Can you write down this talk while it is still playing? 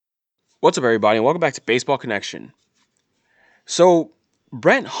What's up, everybody, and welcome back to Baseball Connection. So,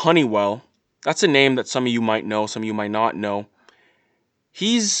 Brent Honeywell, that's a name that some of you might know, some of you might not know.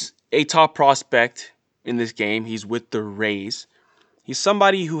 He's a top prospect in this game. He's with the Rays. He's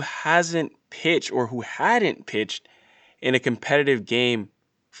somebody who hasn't pitched or who hadn't pitched in a competitive game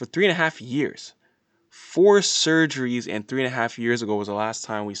for 3.5 years. 4 surgeries and 3.5 years ago was the last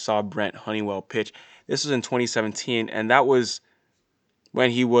time we saw Brent Honeywell pitch. This was in 2017, and that was when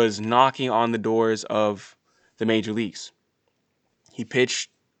he was knocking on the doors of the major leagues. He pitched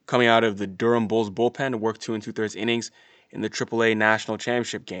coming out of the Durham Bulls bullpen to work 2 2/3 innings in the AAA National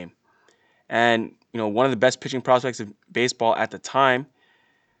Championship game. And, one of the best pitching prospects of baseball at the time,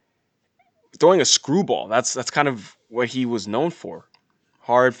 throwing a screwball. That's kind of what he was known for.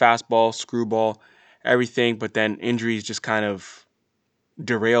 Hard fastball, screwball, everything, but then injuries just kind of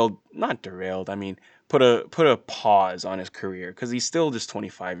not derailed, put a pause on his career because he's still just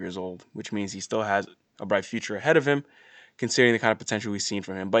 25 years old, which means he still has a bright future ahead of him, considering the kind of potential we've seen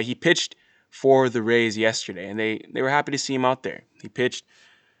from him. But he pitched for the Rays yesterday, and they were happy to see him out there. He pitched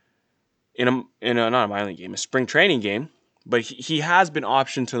in a not a minor league game, a spring training game, but he has been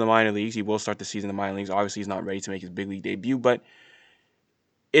optioned to the minor leagues. He will start the season in the minor leagues. Obviously, he's not ready to make his big league debut, but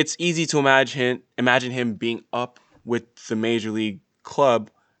it's easy to imagine him being up with the major league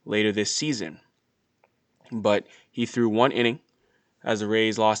club later this season. But he threw 1 inning as the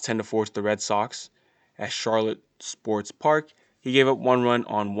Rays lost 10-4 to the Red Sox at Charlotte Sports Park. He gave up 1 run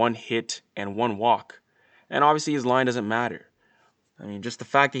on 1 hit and 1 walk. And obviously his line doesn't matter. Just the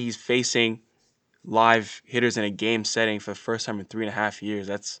fact that he's facing live hitters in a game setting for the first time in 3.5 years,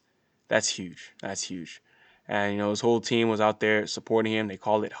 that's huge. That's huge. And his whole team was out there supporting him. They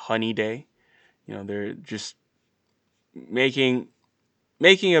called it Honey Day. They're just making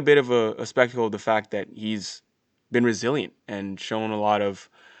a bit of a spectacle of the fact that he's been resilient and shown a lot of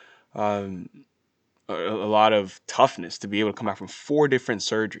toughness to be able to come back from 4 different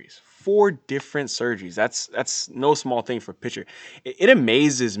surgeries. 4 different surgeries. That's no small thing for a pitcher. It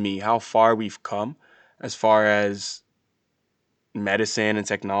amazes me how far we've come as far as medicine and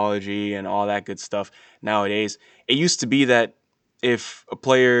technology and all that good stuff nowadays. It used to be that if a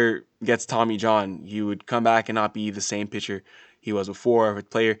player gets Tommy John, he would come back and not be the same pitcher he was before. If a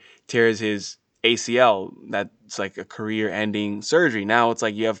player tears his ACL, that's like a career-ending surgery. Now it's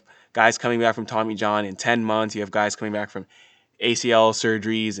like you have guys coming back from Tommy John in 10 months. You have guys coming back from ACL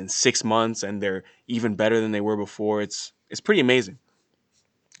surgeries in 6 months, and they're even better than they were before. It's pretty amazing.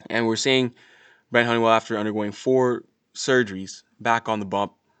 And we're seeing Brent Honeywell, after undergoing 4 surgeries, back on the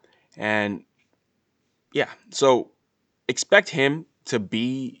bump. And yeah, so expect him to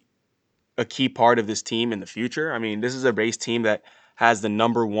be a key part of this team in the future. This is a Rays team that has the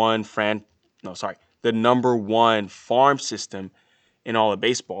number one farm system in all of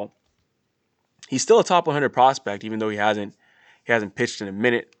baseball. He's still a top 100 prospect, even though he hasn't pitched in a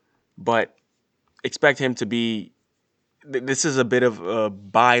minute. But expect him to be. This is a bit of a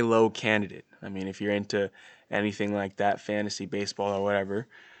buy low candidate. If you're into anything like that, fantasy baseball or whatever,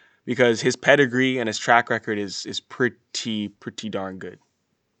 because his pedigree and his track record is pretty darn good.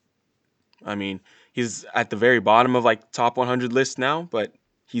 He's at the very bottom of top 100 lists now, but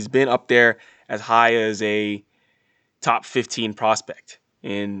he's been up there as high as a top 15 prospect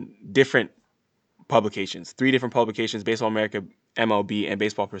in different publications. 3 different publications, Baseball America, MLB, and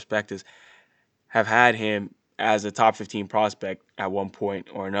Baseball Prospectus, have had him as a top 15 prospect at one point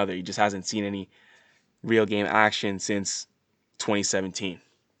or another. He just hasn't seen any real game action since 2017.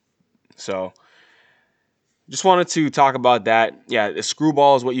 So just wanted to talk about that. Yeah, the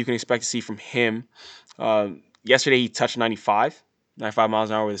screwball is what you can expect to see from him. Yesterday he touched 95 miles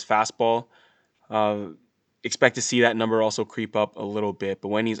an hour with his fastball. Expect to see that number also creep up a little bit. But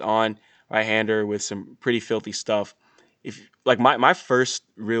when he's on right-hander with some pretty filthy stuff, my first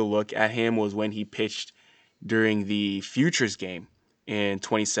real look at him was when he pitched during the Futures game in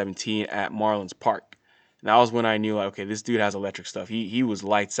 2017 at Marlins Park. And that was when I knew, okay, this dude has electric stuff. He was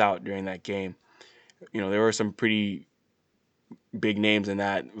lights out during that game. There were some pretty big names in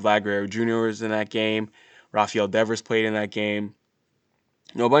that. Vlad Guerrero Jr. was in that game. Rafael Devers played in that game.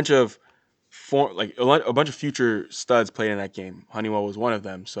 A bunch of future studs played in that game. Honeywell was one of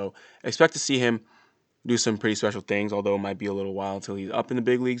them. So expect to see him do some pretty special things, although it might be a little while until he's up in the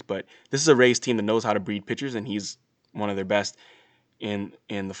big leagues. But this is a Rays team that knows how to breed pitchers, and he's one of their best in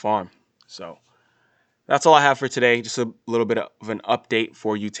the farm. So that's all I have for today. Just a little bit of an update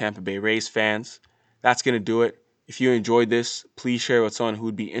for you Tampa Bay Rays fans. That's going to do it. If you enjoyed this, please share with someone who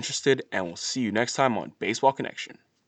would be interested, and we'll see you next time on Baseball Connection.